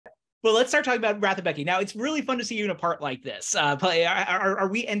Well, let's start talking about Wrath of Becky. Now, it's really fun to see you in a part like this. Are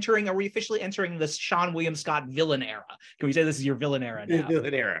we officially entering the Seann William Scott villain era? Can we say this is your villain era now?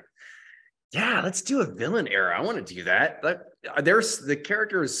 Villain era. Yeah, let's do a villain era. I want to do that. There's the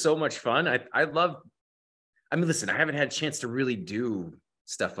character is so much fun. I love. I mean, listen, I haven't had a chance to really do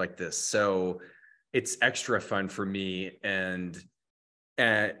stuff like this, so it's extra fun for me. And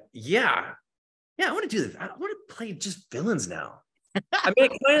yeah, I want to do this. I want to play just villains now. I mean,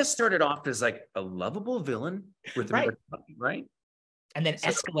 it kind of started off as like a lovable villain with right. Right? And then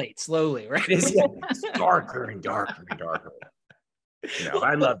escalate slowly, right? It's darker and darker and darker.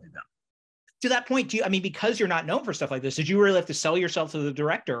 I loved it. To that point, because you're not known for stuff like this, did you really have to sell yourself to the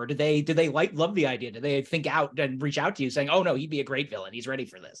director, or did they love the idea? Did they think out and reach out to you saying, "Oh no, he'd be a great villain. He's ready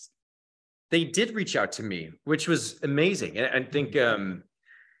for this"? They did reach out to me, which was amazing. And I think, and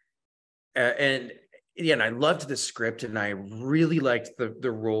I loved the script, and I really liked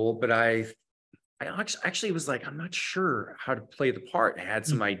the role, but I actually was like, I'm not sure how to play the part. I had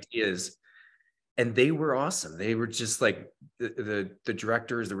some ideas, and they were awesome. They were just like the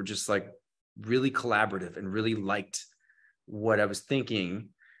directors. They were just like really collaborative and really liked what I was thinking.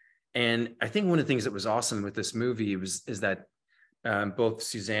 And I think one of the things that was awesome with this movie is that both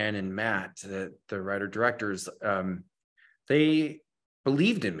Suzanne and Matt, the writer directors, they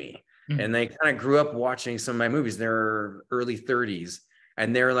believed in me. And they kind of grew up watching some of my movies. They're early 30s,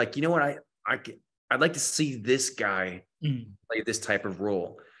 and they're like, you know what, I'd like to see this guy play this type of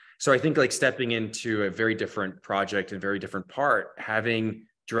role. So I think like stepping into a very different project and very different part, having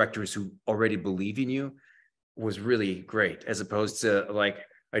directors who already believe in you was really great, as opposed to like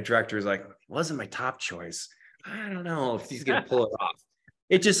a director who's like, wasn't my top choice. I don't know if he's going to pull it off.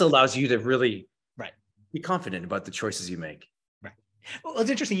 It just allows you to really be confident about the choices you make. Well, it's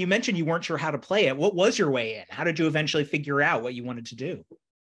interesting. You mentioned you weren't sure how to play it. What was your way in? How did you eventually figure out what you wanted to do?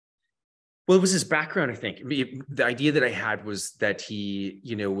 Well, it was his background, I think. The idea that I had was that he,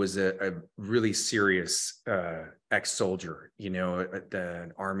 was a really serious ex-soldier,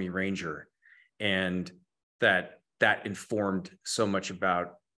 an Army Ranger, and that informed so much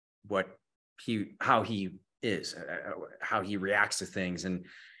about how he is, how he reacts to things. And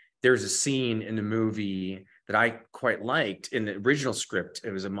there's a scene in the movie that I quite liked. In the original script, it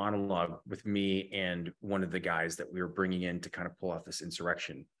was a monologue with me and one of the guys that we were bringing in to kind of pull off this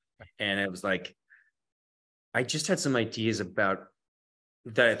insurrection. And it was like, I just had some ideas about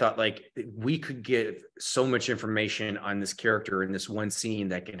that. I thought like we could get so much information on this character in this one scene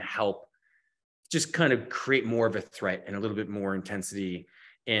that can help just kind of create more of a threat and a little bit more intensity.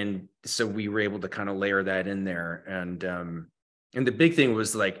 And so we were able to kind of layer that in there. And the big thing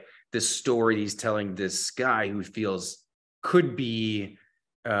was like this story he's telling this guy who feels could be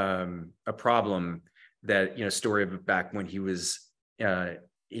a problem, that, story of back when he was on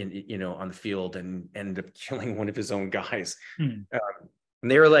the field and ended up killing one of his own guys. And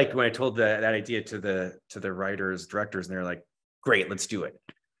they were like, when I told that idea to the writers, directors, and they're like, great, let's do it.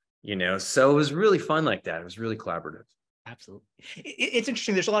 So it was really fun like that. It was really collaborative. Absolutely. It's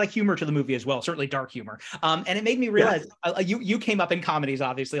interesting. There's a lot of humor to the movie as well, certainly dark humor. And it made me realize you came up in comedies,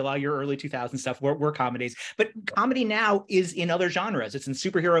 obviously. A lot of your early 2000 stuff were comedies, but comedy now is in other genres. It's in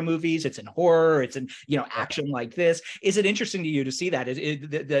superhero movies, it's in horror, it's in, action like this. Is it interesting to you to see that?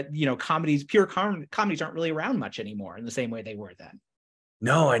 That comedies, pure comedies aren't really around much anymore in the same way they were then?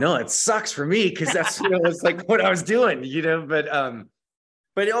 No, I know. It sucks for me because that's, it's like what I was doing,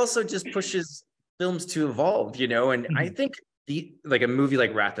 but it also just pushes films to evolve, and I think a movie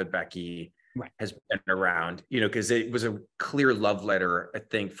like Wrath of Becky has been around, because it was a clear love letter, I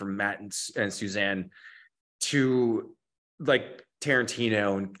think, from Matt and Suzanne to like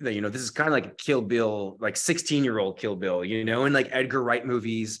Tarantino, and this is kind of like a Kill Bill, like 16-year-old Kill Bill, and like Edgar Wright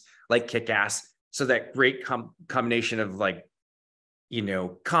movies like Kick-Ass. So that great combination of like,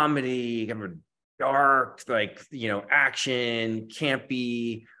 comedy, kind of dark, like, action,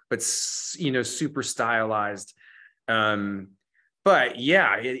 campy, but super stylized. But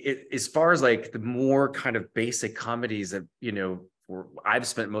yeah, it as far as like the more kind of basic comedies that I've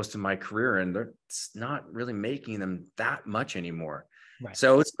spent most of my career in, it's not really making them that much anymore.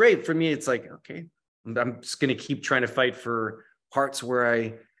 So it's great for me. It's like, okay, I'm just gonna keep trying to fight for parts where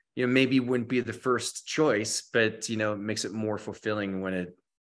I maybe wouldn't be the first choice, but it makes it more fulfilling when it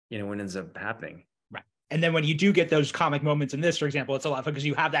when it ends up happening. And then when you do get those comic moments in this, for example, it's a lot fun because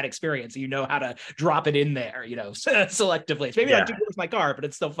you have that experience. You know how to drop it in there, selectively. It's maybe not too good with my car, but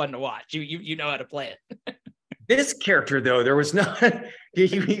it's still fun to watch. You know how to play it. This character, though, there was not.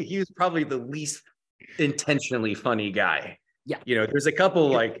 He was probably the least intentionally funny guy. Yeah. There's a couple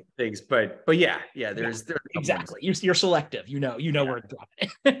like things, but yeah, there's a couple exactly. ones. You're selective. Where to drop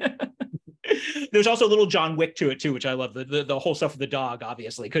it. There's also a little John Wick to it too, which I love. The whole stuff with the dog,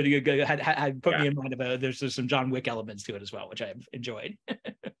 obviously, could had put me in mind of there's some John Wick elements to it as well, which I've enjoyed.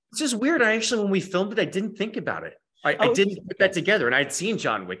 It's just weird. I actually, when we filmed it, I didn't think about it. I didn't put that together, and I'd seen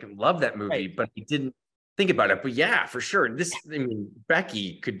John Wick and loved that movie, but I didn't think about it. But yeah, for sure.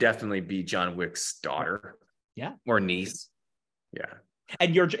 Becky could definitely be John Wick's daughter, or niece. Yeah.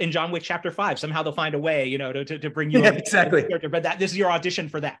 And you're in John Wick Chapter 5. Somehow they'll find a way, to bring you exactly. But this is your audition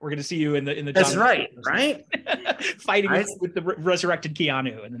for that. We're going to see you in the John That's Wick right. Fighting with the resurrected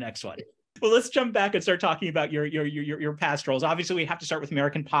Keanu in the next one. Well, let's jump back and start talking about your past roles. Obviously, we have to start with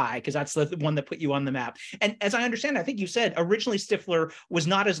American Pie because that's the one that put you on the map. And as I understand, I think you said originally Stifler was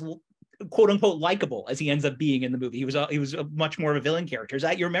not as quote unquote likable as he ends up being in the movie. He was a much more of a villain character. Is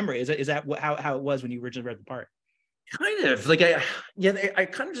that your memory? Is that how it was when you originally read the part? Kind of like I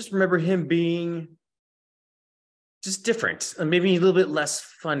kind of just remember him being just different, maybe a little bit less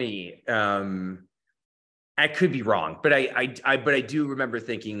funny. I could be wrong, but I do remember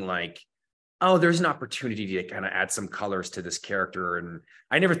thinking like, oh, there's an opportunity to kind of add some colors to this character, and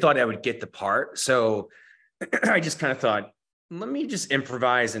I never thought I would get the part, so I just kind of thought, let me just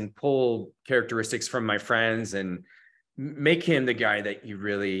improvise and pull characteristics from my friends and make him the guy that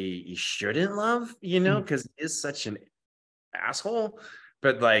you shouldn't love, because he is such an asshole.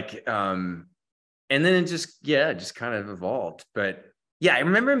 But like, and then it just kind of evolved. But yeah, I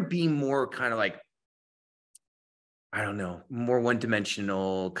remember him being more kind of like, I don't know, more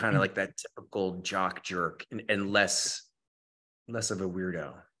one-dimensional, kind of like that typical jock jerk, and less of a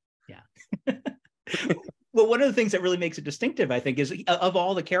weirdo. Yeah. Well, one of the things that really makes it distinctive, I think, is of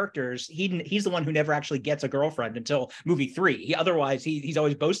all the characters, he's the one who never actually gets a girlfriend until movie 3. Otherwise, he's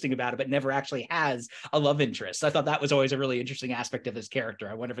always boasting about it, but never actually has a love interest. I thought that was always a really interesting aspect of his character.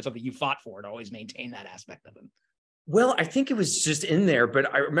 I wonder if it's something you fought for to always maintain that aspect of him. Well, I think it was just in there,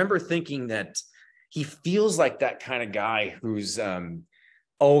 but I remember thinking that he feels like that kind of guy who's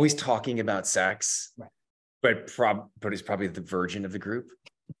always talking about sex, right, but he's probably the virgin of the group,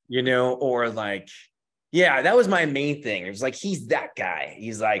 or like. Yeah, that was my main thing. It was like, he's that guy.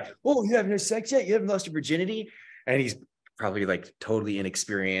 He's like, oh, you haven't had sex yet? You haven't lost your virginity? And he's probably like totally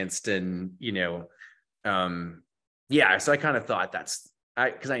inexperienced. And, so I kind of thought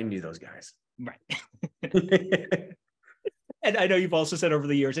because I knew those guys. Right. And I know you've also said over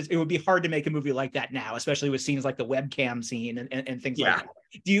the years, it would be hard to make a movie like that now, especially with scenes like the webcam scene and things like that.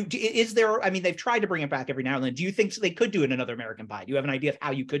 They've tried to bring it back every now and then. Do you think they could do it in another American Pie? Do you have an idea of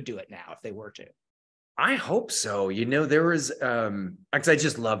how you could do it now if they were to? I hope so. There was, because I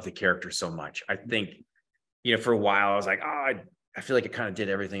just love the character so much. I think, for a while I was like, oh, I feel like I kind of did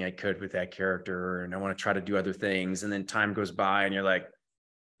everything I could with that character, and I want to try to do other things. And then time goes by and you're like,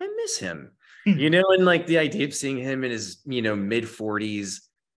 I miss him, and like the idea of seeing him in his, mid 40s,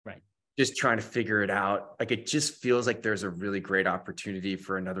 right, just trying to figure it out. Like, it just feels like there's a really great opportunity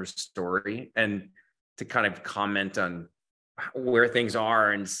for another story, and to kind of comment on where things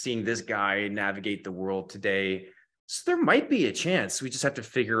are and seeing this guy navigate the world today. So there might be a chance. We just have to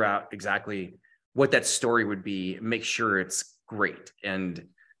figure out exactly what that story would be, make sure it's great. And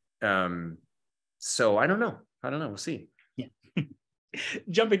so I don't know. We'll see. Yeah.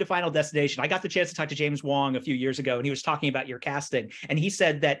 Jumping to Final Destination, I got the chance to talk to James Wong a few years ago, and he was talking about your casting. And he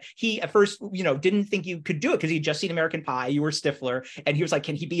said that he at first, didn't think you could do it because he'd just seen American Pie. You were Stifler, and he was like,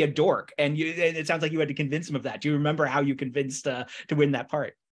 "Can he be a dork?" And it sounds like you had to convince him of that. Do you remember how you convinced to win that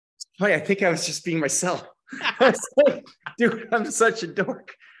part? I think I was just being myself. I was like, dude, I'm such a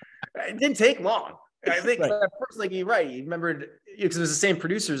dork. It didn't take long. I think at first, like, you're right. You remembered, because it was the same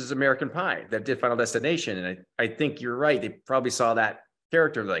producers as American Pie that did Final Destination. And I think you're right. They probably saw that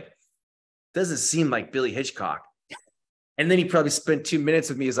character like, doesn't seem like Billy Hitchcock. And then he probably spent 2 minutes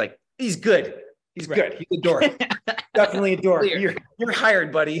with me. He's like, he's good. He's good. He's a dork. Definitely a dork. You're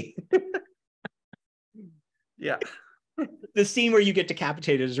hired, buddy. Yeah. The scene where you get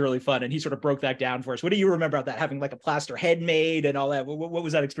decapitated is really fun, and he sort of broke that down for us. What do you remember about that? Having like a plaster head made and all that. What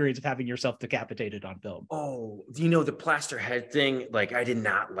was that experience of having yourself decapitated on film? Oh, the plaster head thing, like, I did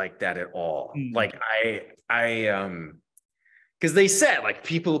not like that at all. Like, I because they said like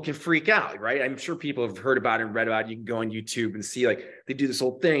people can freak out, right? I'm sure people have heard about it and read about it. You can go on YouTube and see, like, they do this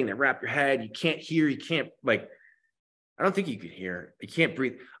whole thing, they wrap your head, you can't hear, you can't, like, I don't think you can hear, you can't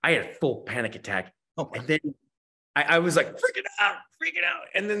breathe. I had a full panic attack. And then I was like freaking out.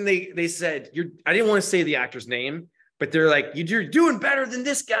 And then they said, I didn't want to say the actor's name, but they're like, you're doing better than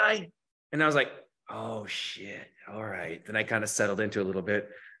this guy. And I was like, oh shit. All right. Then I kind of settled into it a little bit,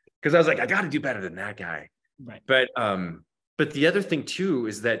 because I was like, I got to do better than that guy. Right. But But the other thing too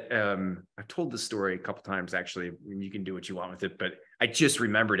is that I've told this story a couple times, actually. You can do what you want with it, but I just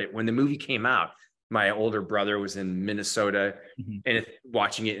remembered it when the movie came out. My older brother was in Minnesota and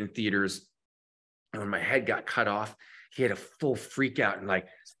watching it in theaters. And when my head got cut off, he had a full freak out and like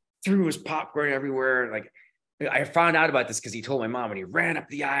threw his popcorn everywhere. Like, I found out about this because he told my mom, and he ran up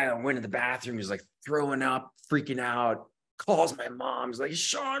the aisle and went to the bathroom. He was like throwing up, freaking out, calls my mom. He's like,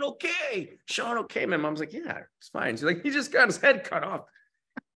 Seann, okay? Seann, okay? My mom's like, yeah, it's fine. She's like, he just got his head cut off.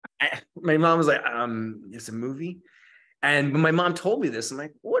 My mom was like, it's a movie. And when my mom told me this, I'm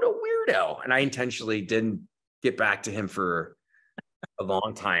like, what a weirdo. And I intentionally didn't get back to him for a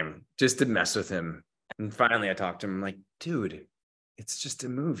long time just to mess with him. And finally I talked to him. I'm like, dude, it's just a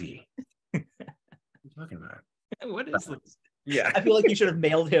movie. What are you talking about? What is this? Yeah. I feel like you should have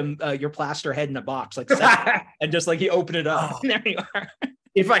mailed him your plaster head in a box, like, and just like he opened it up. And there you are.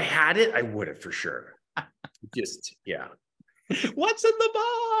 If I had it, I would have for sure. Just, yeah. What's in the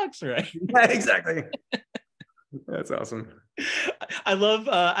box? Right. Yeah, exactly. That's awesome. I love,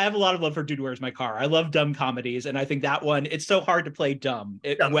 I have a lot of love for Dude, Where's My Car? I love dumb comedies. And I think that one, it's so hard to play dumb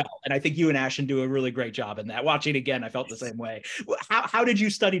well. And I think you and Ashton do a really great job in that. Watching it again, I felt the same way. How did you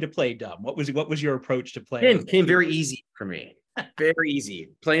study to play dumb? What was your approach to playing? It came very easy for me. Very easy.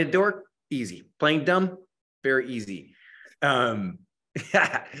 Playing a dork, easy. Playing dumb, very easy.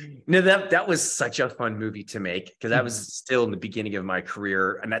 Yeah. No, that was such a fun movie to make because that was still in the beginning of my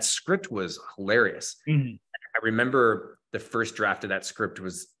career, and that script was hilarious. I remember the first draft of that script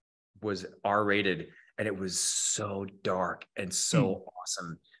was R-rated, and it was so dark and so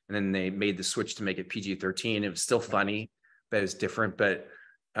awesome. And then they made the switch to make it PG-13. It was still funny, but it was different. But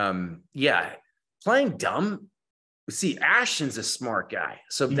yeah, playing dumb. See, Ashton's a smart guy,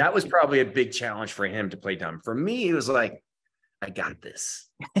 so that was probably a big challenge for him to play dumb. For me, it was like, I got this.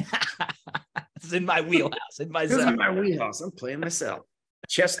 It's in my wheelhouse. In my wheelhouse. I'm playing myself.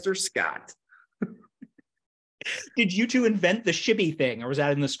 Chester Scott. Did you two invent the shibby thing, or was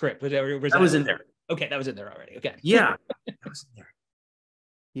that in the script? That was in there. Okay, that was in there already. Okay. Yeah, that was in there.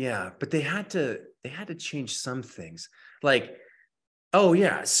 Yeah, but they had to change some things. Like, oh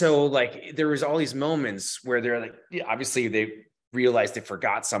yeah, so like there was all these moments where they're like, yeah, obviously they realized they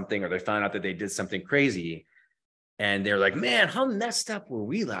forgot something, or they found out that they did something crazy. And they're like, man, how messed up were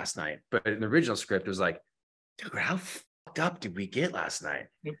we last night? But in the original script, it was like, dude, how fucked up did we get last night?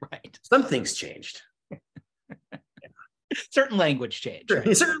 Right. Some things changed. Certain language changed.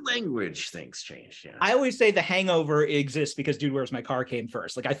 Right? Certain language things changed. Yeah. I always say The Hangover exists because Dude, Where's My Car came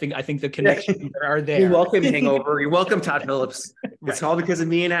first. Like I think the connections are there. You're welcome, Hangover. You're welcome, Todd Phillips. Right. It's all because of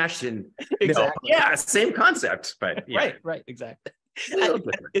me and Ashton. Exactly. No, yeah, same concept, but yeah. Right, exactly.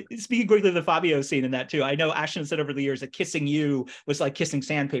 Speaking quickly of the Fabio scene in that too, I know Ashton said over the years that kissing you was like kissing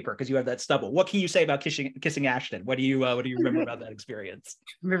sandpaper because you have that stubble. What can you say about kissing Ashton? What do you remember about that experience?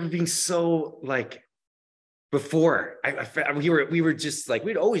 I remember being so like, before we were just like,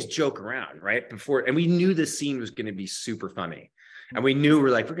 we'd always joke around right before, and we knew this scene was going to be super funny, and we knew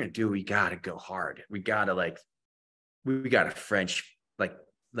we're going to we got to go hard. We got to French like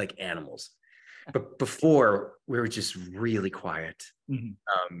animals. But before, we were just really quiet.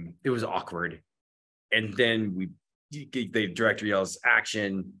 It was awkward. And then the director yells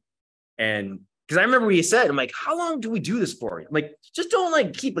action. And because I remember what he said, I'm like, how long do we do this for? I'm like, just don't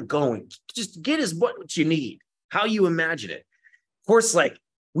like keep it going. Just get us what you need, how you imagine it. Of course, like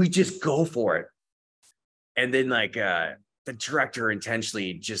we just go for it. And then like the director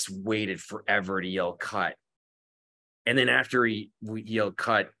intentionally just waited forever to yell cut. And then after we yelled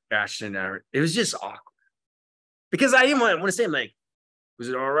cut, Ashton, it was just awkward because I didn't want to say, I'm like, was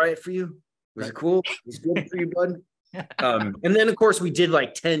it all right for you? Was it cool? Was it good for you, bud? And then of course we did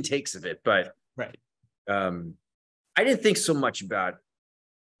like 10 takes of it, but I didn't think so much about,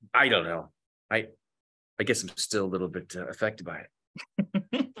 I don't know. I guess I'm still a little bit affected by it.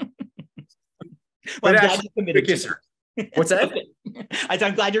 Well, I'm glad you committed to it. What's that?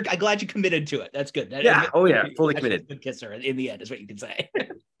 I'm glad you committed to it. That's good. Yeah. Oh yeah. Fully committed. Good kisser in the end is what you can say.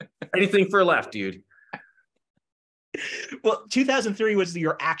 Anything for a laugh, dude. Well, 2003 was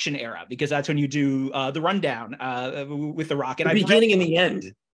your action era because that's when you do the rundown with The Rock. And the beginning and the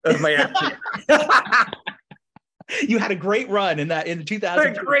end of my action. You had a great run in the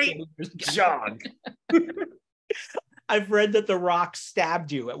 2000. Great jog. I've read that The Rock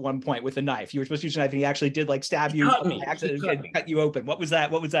stabbed you at one point with a knife. You were supposed to use a knife, and he actually did like stab you by accident and cut you open. What was that?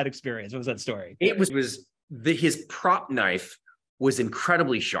 What was that experience? What was that story? It was his prop knife was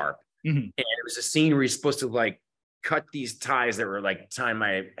incredibly sharp, and it was a scene where he's supposed to like cut these ties that were like tying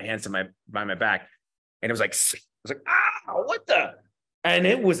my hands to by my back, and it was like ah, what the? And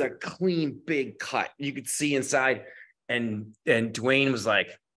it was a clean big cut. You could see inside. and Dwayne was like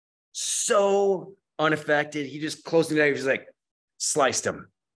so unaffected. He just closed the knife. He was like, sliced him.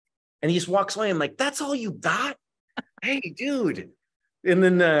 And he just walks away. I'm like, that's all you got? Hey, dude. And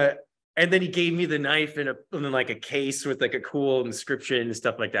then he gave me the knife in then like a case with like a cool inscription and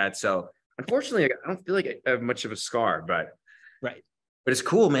stuff like that. So unfortunately, I don't feel like I have much of a scar, but it's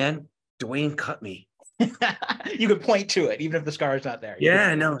cool, man. Dwayne cut me. You could point to it, even if the scar is not there.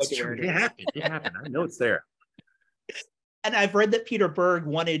 Yeah, no, it's true. It happened. It happened. I know it's there. And I've read that Peter Berg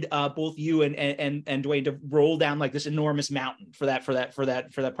wanted both you and Dwayne to roll down like this enormous mountain for that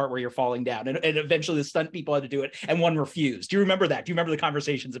part where you're falling down, and eventually the stunt people had to do it, and one refused. Do you remember that? Do you remember the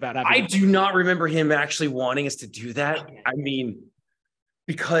conversations about having? I do not remember him actually wanting us to do that. Okay. I mean,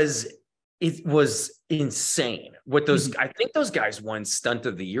 because it was insane. What those I think those guys won Stunt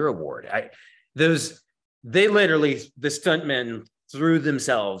of the Year award. The stuntmen threw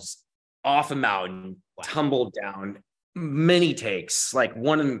themselves off a mountain, tumbled down. Many takes, like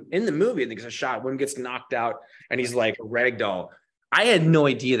one in the movie, I think it's a shot, one gets knocked out and he's like a ragdoll. I had no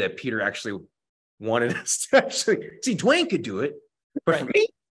idea that Peter actually wanted us to actually see. Dwayne could do it, but for me,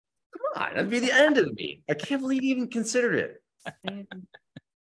 come on, that'd be the end of me. I can't believe he even considered it.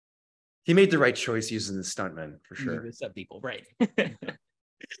 He made the right choice using the stuntman for sure. Some people, right?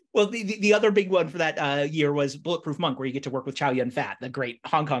 Well, the other big one for that year was Bulletproof Monk, where you get to work with Chow Yun-fat, the great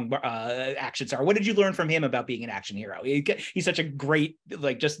Hong Kong action star. What did you learn from him about being an action hero? He's such a great,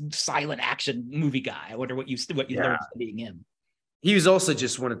 like, just silent action movie guy. I wonder what you learned from being him. He was also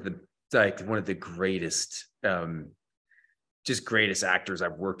just one of the greatest, greatest actors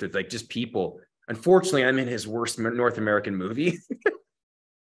I've worked with. Like, just people. Unfortunately, I'm in his worst North American movie.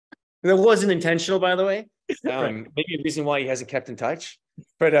 That wasn't intentional, by the way. Maybe a reason why he hasn't kept in touch.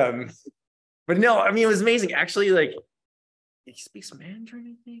 But no, I mean, it was amazing. Actually, like, he speaks Mandarin,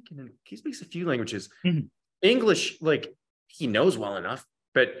 I think, and then he speaks a few languages. English, like, he knows well enough,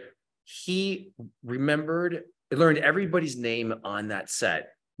 but he learned everybody's name on that set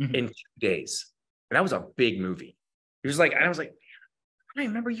in 2 days. And that was a big movie. He was like, and I was like, I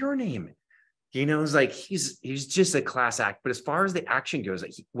remember your name. You know, it was like, he's just a class act. But as far as the action goes,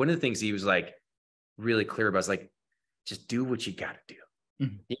 like, one of the things he was like really clear about is like, just do what you got to do.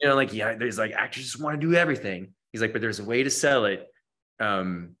 You know, like, yeah, there's like actors just want to do everything. He's like, but there's a way to sell it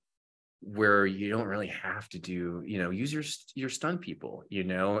where you don't really have to do, you know, use your stunt people, you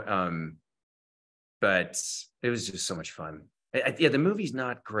know. But it was just so much fun. Yeah, the movie's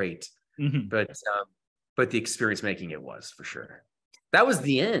not great, but the experience making it was, for sure. That was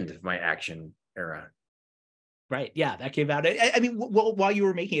the end of my action era. Right. Yeah, that came out. I mean, while you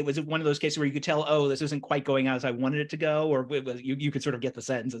were making it, was it one of those cases where you could tell, oh, this isn't quite going as I wanted it to go, or you could sort of get the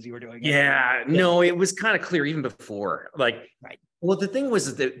sense as you were doing it? Yeah, no, it was kind of clear even before. Like, well, the thing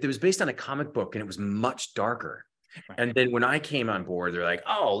was that it was based on a comic book and it was much darker. And then when I came on board, they're like,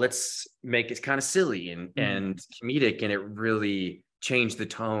 oh, let's make it kind of silly and comedic, and it really changed the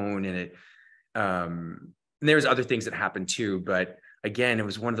tone. And it and there's other things that happened too, but again, it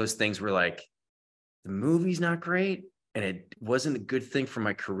was one of those things where, like, the movie's not great and it wasn't a good thing for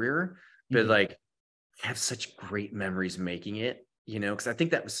my career, but like, I have such great memories making it, you know, because I think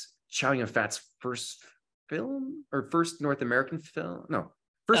that was Chow Yun-fat's first film or first North American film. No,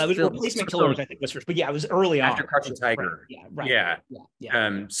 first it was film. Replacement Killers, I think was first, but yeah, it was early after on. Crouching Tiger. Right.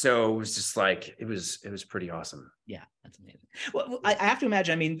 Yeah. So it was just like, it was pretty awesome. Yeah, that's amazing. Well, I have to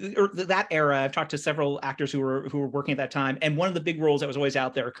imagine, I mean, that era, I've talked to several actors who were working at that time, and one of the big roles that was always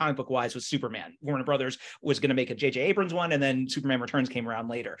out there, comic book wise, was Superman. Warner Brothers was going to make a J.J. Abrams one, and then Superman Returns came around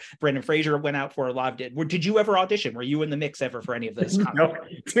later. Brendan Fraser went out for a lot. Did you ever audition? Were you in the mix ever for any of this? No.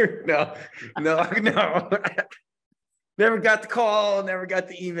 Never got the call, never got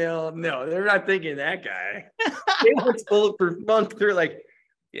the email. No, they're not thinking that guy. They want Bulletproof Monk. They're like,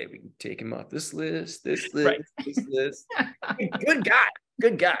 yeah, we can take him off this list, this list. Good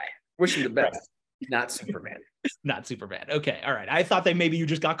guy. Wish him the best. Not Superman. Not Superman. Okay, all right. I thought that maybe you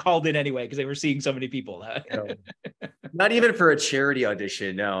just got called in anyway because they were seeing so many people. No. Not even for a charity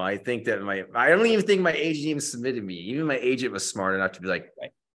audition. No, I think that I don't even think my agent even submitted me. Even my agent was smart enough to be like,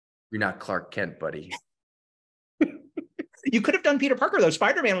 you're not Clark Kent, buddy. You could have done Peter Parker, though.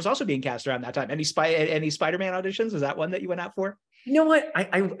 Spider-Man was also being cast around that time. Any Spider-Man auditions? Was that one that you went out for? You know what?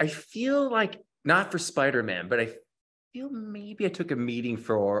 I feel like, not for Spider-Man, but I feel maybe I took a meeting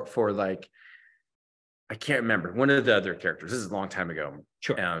for like, I can't remember, one of the other characters. This is a long time ago.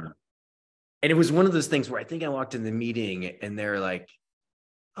 Sure. And it was one of those things where I think I walked in the meeting and they're like,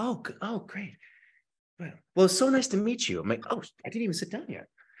 oh, great. Well, it's so nice to meet you. I'm like, oh, I didn't even sit down yet.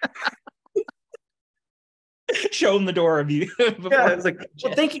 Show them the door of you. Yeah, I was like,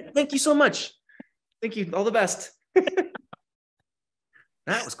 well, thank you so much. Thank you. All the best.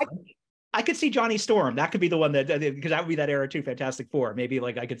 That was great. I could see Johnny Storm. That could be the one that, because that would be that era too. Fantastic Four. Maybe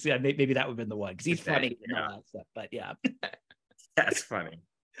like I could see maybe that would have been the one because he's funny and all that stuff. But yeah, that's funny.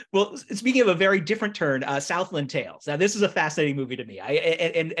 Well, speaking of a very different turn, Southland Tales. Now, this is a fascinating movie to me.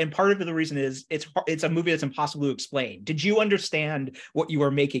 And part of the reason is it's a movie that's impossible to explain. Did you understand what you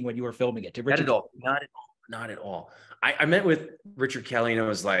were making when you were filming it? Not at all. Not at all. I met with Richard Kelly and I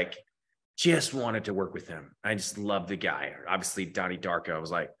was like, just wanted to work with him. I just love the guy. Obviously, Donnie Darko. I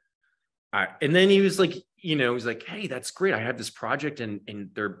was like, and then he was like, he's like, hey, that's great. I have this project and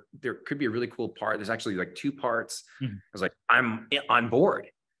there could be a really cool part. There's actually like 2 parts. Mm-hmm. I was like, I'm on board,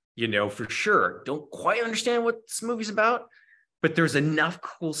 for sure. Don't quite understand what this movie's about, but there's enough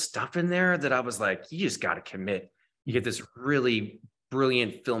cool stuff in there that I was like, you just got to commit. You get this really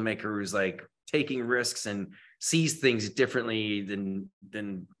brilliant filmmaker who's like taking risks and sees things differently than at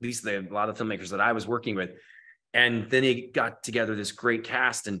least a lot of filmmakers that I was working with. And then he got together this great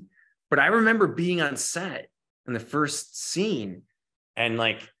cast. But I remember being on set in the first scene and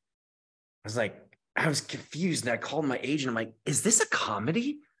like, I was confused and I called my agent. I'm like, is this a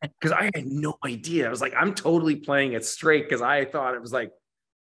comedy? Because I had no idea. I was like, I'm totally playing it straight because I thought it was like,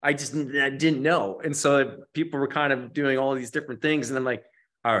 I didn't know. And so people were kind of doing all these different things. And I'm like,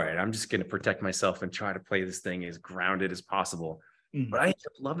 all right, I'm just going to protect myself and try to play this thing as grounded as possible. Mm-hmm. But I ended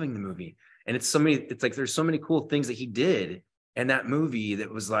up loving the movie. And it's like, there's so many cool things that he did in that movie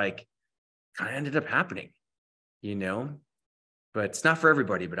that was like, kind of ended up happening, but it's not for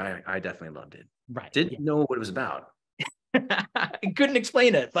everybody, but I definitely loved it. Right. Didn't know what it was about. I couldn't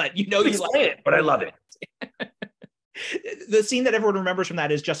explain it, but you like it, but I love it. The scene that everyone remembers from that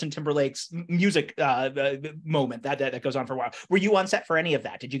is Justin Timberlake's music moment that goes on for a while. Were you on set for any of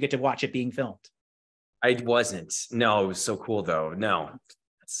that? Did you get to watch it being filmed? I wasn't. No, it was so cool though. No,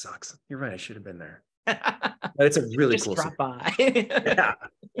 that sucks. You're right. I should have been there. But it's a really cool drop by.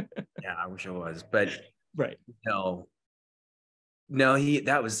 Yeah, I wish I was, but right. No,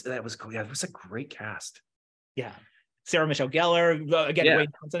 that was cool. Yeah, it was a great cast. Yeah. Sarah Michelle Gellar, again, Wayne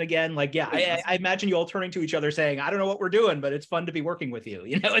Johnson again. Like, yeah, I imagine you all turning to each other saying, I don't know what we're doing, but it's fun to be working with you.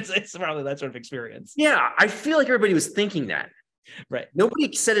 It's probably that sort of experience. Yeah, I feel like everybody was thinking that. Right.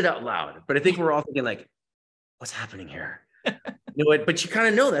 Nobody said it out loud, but I think we're all thinking like, what's happening here? But you kind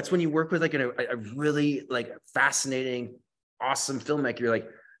of know that's when you work with like a really like fascinating, awesome filmmaker. You're like,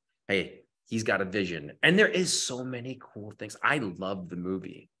 hey, he's got a vision. And there is so many cool things. I love the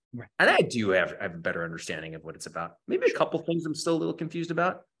movie. Right. And I do have a better understanding of what it's about. Maybe a couple things I'm still a little confused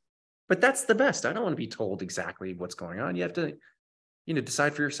about, but that's the best. I don't want to be told exactly what's going on. You have to,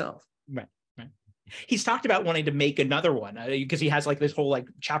 decide for yourself. Right. He's talked about wanting to make another one because he has like this whole like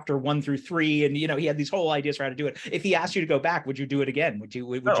chapter 1 through 3. And, he had these whole ideas for how to do it. If he asked you to go back, would you do it again? Would you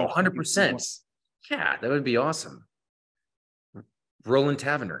 100%. Yeah, that would be awesome. Roland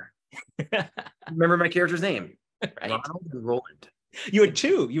Taverner. Remember my character's name? Right. Ronald and Roland. You had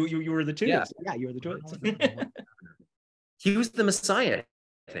 2. You were the 2. Yeah, you were the 2. He was the Messiah,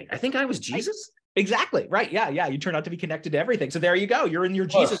 I think I was Jesus. Exactly. Right. Yeah. You turn out to be connected to everything. So there you go. You're in your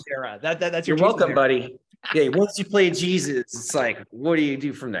Jesus era. That's your You're Jesus welcome, era. buddy. Yeah. Once you play Jesus, it's like, what do you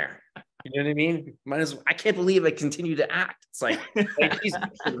do from there? You know what I mean? I can't believe I continue to act. It's like Jesus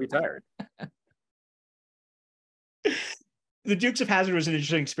should retire. The Dukes of Hazzard was an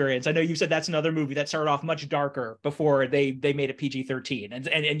interesting experience. I know you said that's another movie that started off much darker before they made it PG-13,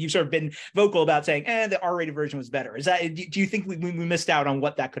 and you've sort of been vocal about saying, the R-rated version was better. Is that? Do you think we missed out on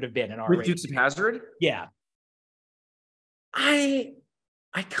what that could have been in R-rated? With Dukes of Hazzard? Yeah, I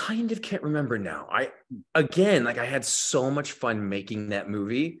kind of can't remember now. I had so much fun making that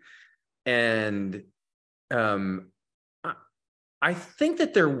movie, and I think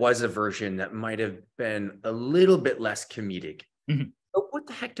that there was a version that might have been a little bit less comedic. Mm-hmm. But what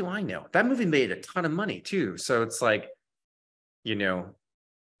the heck do I know? That movie made a ton of money too. So it's like,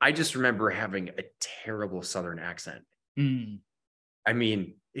 I just remember having a terrible Southern accent. Mm. I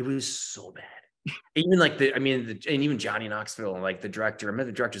mean, it was so bad. Even like and even Johnny Knoxville, like the director, I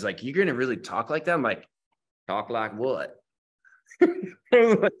remember the director's like, you're going to really talk like that? I'm like, talk like what?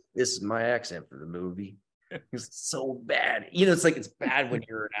 This is my accent for the movie. It's so bad. It's like, it's bad when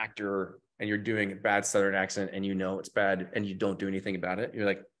you're an actor and you're doing a bad Southern accent and it's bad and you don't do anything about it. You're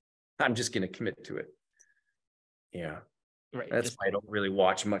like, I'm just going to commit to it. Yeah. Right. That's why I don't really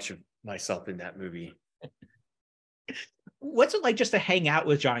watch much of myself in that movie. What's it like just to hang out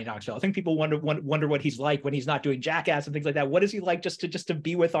with Johnny Knoxville? I think people wonder what he's like when he's not doing Jackass and things like that. What is he like just to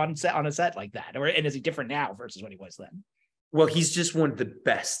be with on a set like that? And is he different now versus when he was then? Well, he's just one of the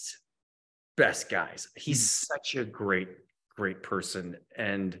best guys. He's such a great person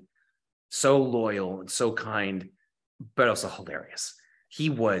and so loyal and so kind. but also hilarious. He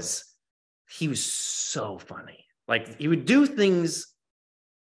was so funny. Like, he would do things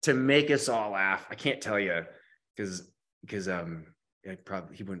to make us all laugh. I can't tell you because he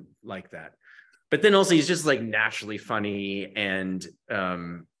wouldn't like that. But then also he's just like naturally funny, and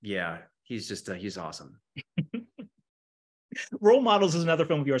yeah, he's awesome. Role Models is another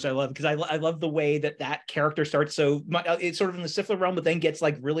film of yours I love, because I love the way that character starts so it's sort of in the Stifler realm, but then gets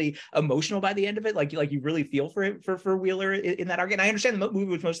like really emotional by the end of it. Like you really feel for Wheeler in that arc. And I understand the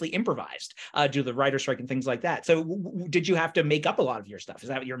movie was mostly improvised due to the writer's strike and things like that. So did you have to make up a lot of your stuff? Is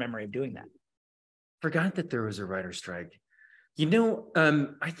that your memory of doing that? Forgot that there was a writer's strike.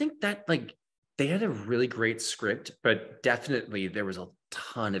 I think that like they had a really great script, but definitely there was a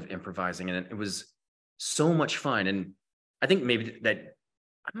ton of improvising, and it was so much fun. And I think maybe that,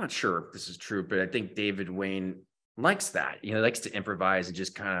 I'm not sure if this is true, but I think David Wayne likes that. Likes to improvise and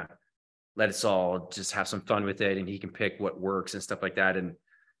just kind of let us all just have some fun with it, and he can pick what works and stuff like that. And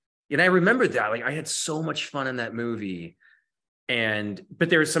I remember that, like, I had so much fun in that movie. But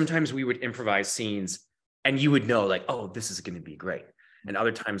there was sometimes we would improvise scenes and you would know, like, oh, this is going to be great. And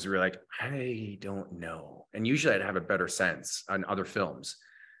other times we were like, I don't know. And usually I'd have a better sense on other films.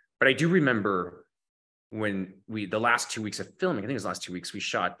 But I do remember when the last 2 weeks of filming, I think it was the last 2 weeks, we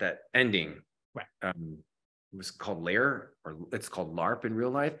shot that ending. Right. It was called Lair, or it's called LARP in real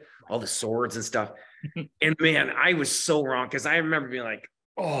life, all the swords and stuff. And man, I was so wrong, because I remember being like,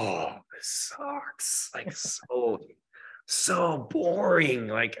 oh, this sucks. Like, so boring.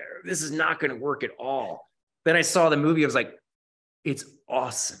 Like, this is not going to work at all. Then I saw the movie. I was like, it's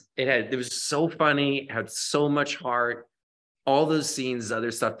awesome. It was so funny. It had so much heart. All those scenes,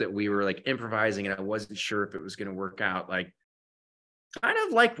 other stuff that we were like improvising, and I wasn't sure if it was going to work out. Like, kind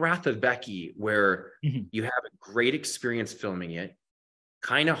of like Wrath of Becky, where you have a great experience filming it,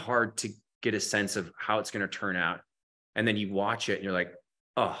 kind of hard to get a sense of how it's going to turn out. And then you watch it and you're like,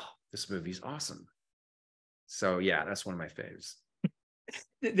 oh, this movie's awesome. So yeah, that's one of my faves.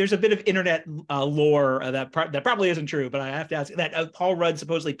 There's a bit of internet lore that probably isn't true, but I have to ask that Paul Rudd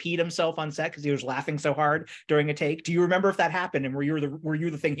supposedly peed himself on set because he was laughing so hard during a take. Do you remember if that happened, and were you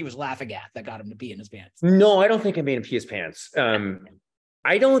the thing he was laughing at that got him to pee in his pants? No, I don't think I made him pee his pants.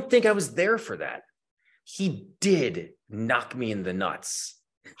 I don't think I was there for that. He did knock me in the nuts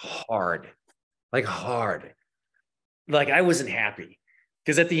hard. Like I wasn't happy.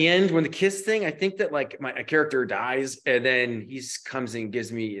 Because at the end, when the kiss thing, I think that like my character dies, and then he comes and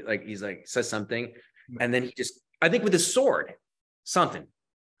gives me like, he's like, says something, and then he just, I think with his sword, something.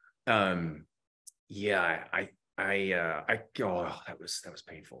 Yeah, that was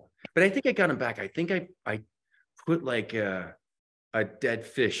painful. But I think I got him back. I think I put like a dead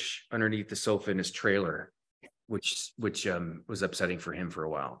fish underneath the sofa in his trailer, which was upsetting for him for a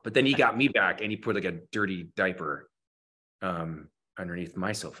while. But then he got me back, and he put like a dirty diaper underneath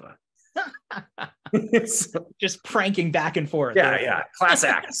my sofa. So, just pranking back and forth. Yeah. Class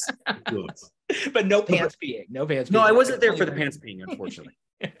acts. But no pants peeing. No pants peeing. No, I wasn't there for the pants peeing, unfortunately.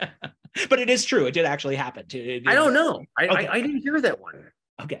 But it is true. It did actually happen. I don't know. I didn't hear that one.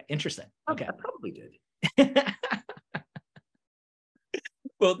 Okay, interesting. Okay. I probably did.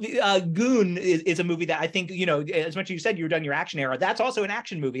 Well, Goon is a movie that I think, as much as you said you were done your action era, that's also an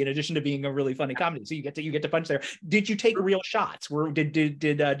action movie in addition to being a really funny comedy. So you get to punch there. Did you take real shots? Did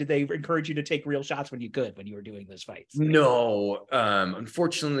they encourage you to take real shots when you were doing those fights? No,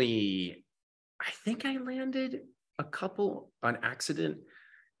 unfortunately, I think I landed a couple on accident.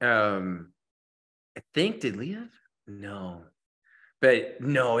 I think, did Leah? No, but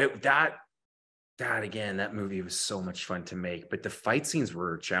no, that movie was so much fun to make, but the fight scenes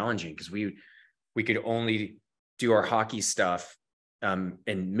were challenging because we could only do our hockey stuff in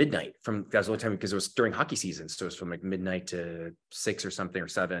midnight. That was the only time, because it was during hockey season, so it was from like midnight to 6 or something, or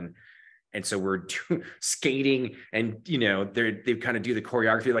 7. And so we're skating, and they kind of do the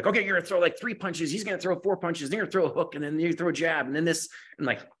choreography, like, okay, you're gonna throw like 3 punches, he's gonna throw 4 punches, then you're gonna throw a hook, and then you throw a jab, and then this, and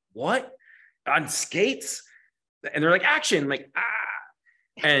like, what, on skates? And they're like, action, like,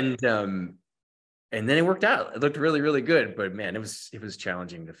 and then it worked out. It looked really, really good, but man, it was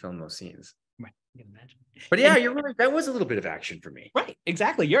challenging to film those scenes. Right, you can imagine. But yeah, you're right. That was a little bit of action for me. Right,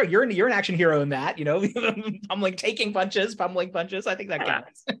 exactly. You're an action hero in that. Taking punches, pummeling punches. I think that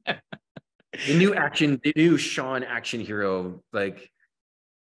counts. The new Seann action hero, like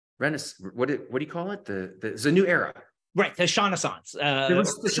Renaissance. What do you call it? It's a new era. Right, the Shawnaissance. The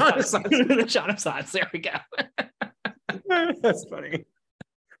Shawnaissance. The Shawnaissance. There we go. That's funny.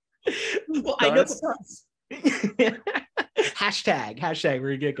 Well, I know. hashtag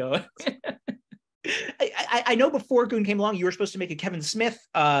we're gonna get going. I know before Goon came along, you were supposed to make a Kevin Smith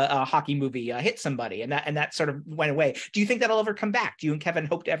hockey movie, Hit Somebody, and that sort of went away. Do you think that'll ever come back? Do you and Kevin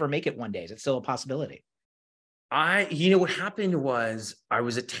hope to ever make it one day? Is it still a possibility? What happened was I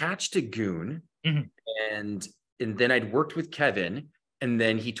was attached to Goon, and then I'd worked with Kevin, and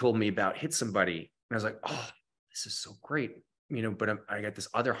then he told me about Hit Somebody, and I was like, oh, this is so great, but I got this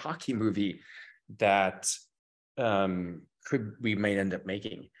other hockey movie that we might end up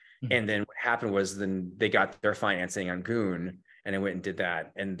making. And then what happened was then they got their financing on Goon, and I went and did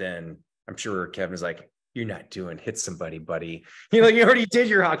that. And then I'm sure Kevin was like, you're not doing Hit Somebody, buddy. You already did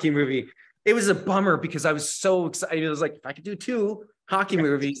your hockey movie. It was a bummer because I was so excited. It was like, if I could do 2 hockey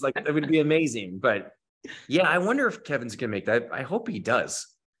movies, like it would be amazing. But yeah, I wonder if Kevin's going to make that. I hope he does,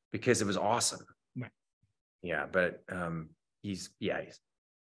 because it was awesome. Right. Yeah. But he's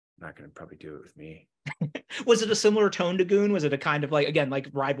not going to probably do it with me. Was it a similar tone to Goon? Was it a kind of like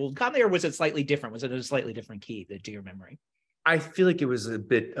ribald comedy, or was it slightly different? Was it a slightly different key to your memory? I feel like it was a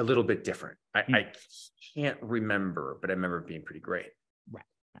little bit different. I can't remember, but I remember it being pretty great. Right.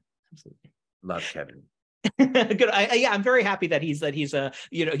 Absolutely. Love Kevin. Good. I'm very happy that he's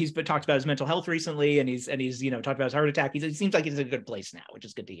he's been talked about his mental health recently, and he's talked about his heart attack. It seems like he's in a good place now, which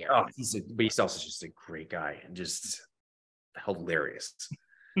is good to hear. Oh, but he's also just a great guy and just hilarious.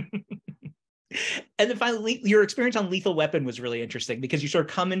 And then finally, your experience on Lethal Weapon was really interesting, because you sort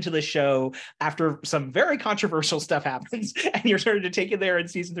of come into the show after some very controversial stuff happens, and you're sort of to take it there in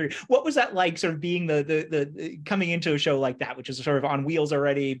season 3. What was that like, sort of being the coming into a show like that, which is sort of on wheels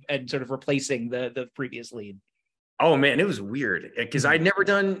already and sort of replacing the previous lead? Oh man, it was weird because I'd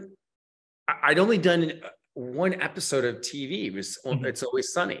only done 1 episode of TV. It was It's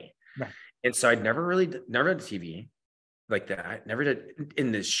Always Sunny, right? And so I'd never done TV like that. Never did.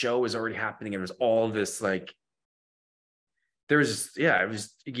 In this show was already happening. It was all this like, it was,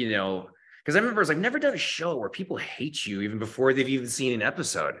 because I remember I've never done a show where people hate you even before they've even seen an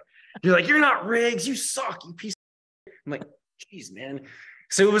episode. You're like, you're not Riggs, you suck, you piece of... I'm like, geez, man.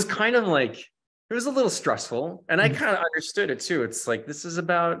 So it was kind of like, it was a little stressful, and I kind of understood it too. It's like, this is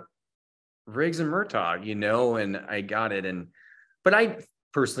about Riggs and Murtaugh, and I got it. But I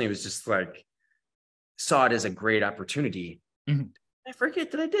personally was just like, saw it as a great opportunity. I forget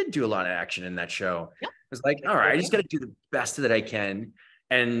that I did do a lot of action in that show. Yeah. I was like, all right, I just got to do the best that I can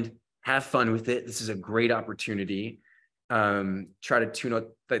and have fun with it. This is a great opportunity. Try to tune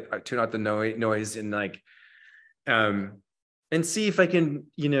out the noise and and see if I can,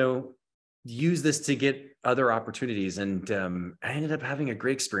 use this to get other opportunities. And I ended up having a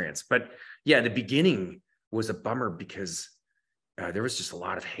great experience. But yeah, the beginning was a bummer because there was just a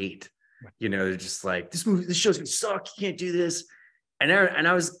lot of hate. They're just like, this show's gonna suck. You can't do this. And I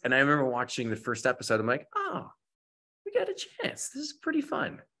remember watching the first episode. I'm like, oh, we got a chance. This is pretty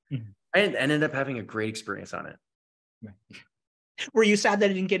fun. I ended up having a great experience on it. Right. Were you sad that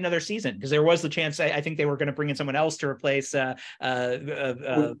it didn't get another season? Because there was the chance. I think they were going to bring in someone else to replace Murtaugh,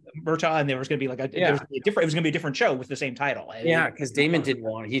 and there was going to be like it was going to be a different show with the same title. Yeah, because Damon didn't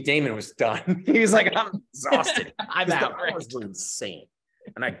want it. Damon was done. He was like, I'm exhausted. I'm out. That was insane.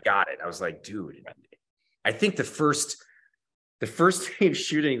 And I got it. I was like, dude, I think the first day of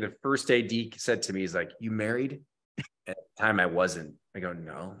shooting, the first AD said to me, he's like, you married? At the time I wasn't. I go,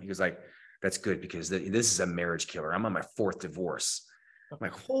 no. He was like, that's good, because this is a marriage killer. I'm on my 4th divorce. I'm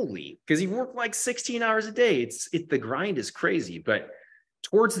like, holy, because he worked like 16 hours a day. The grind is crazy. But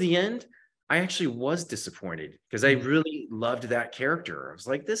towards the end, I actually was disappointed because I really loved that character. I was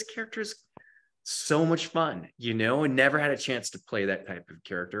like, this character is so much fun, and never had a chance to play that type of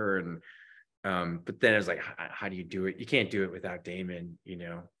character. And but then I was like, how do you do it? You can't do it without Damon.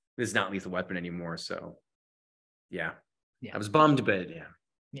 This is not Lethal Weapon anymore. So yeah. I was bummed, but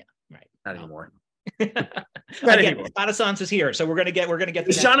right, not anymore. Again, Renaissance is here, so we're gonna get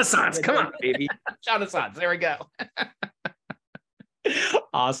the Renaissance. Come on, baby. Renaissance. There we go.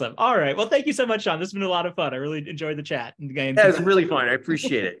 Awesome. All right. Well, thank you so much, Seann. This has been a lot of fun. I really enjoyed the chat. It was really fun. I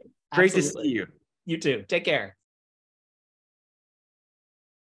appreciate it. Great to see you. You too. Take care.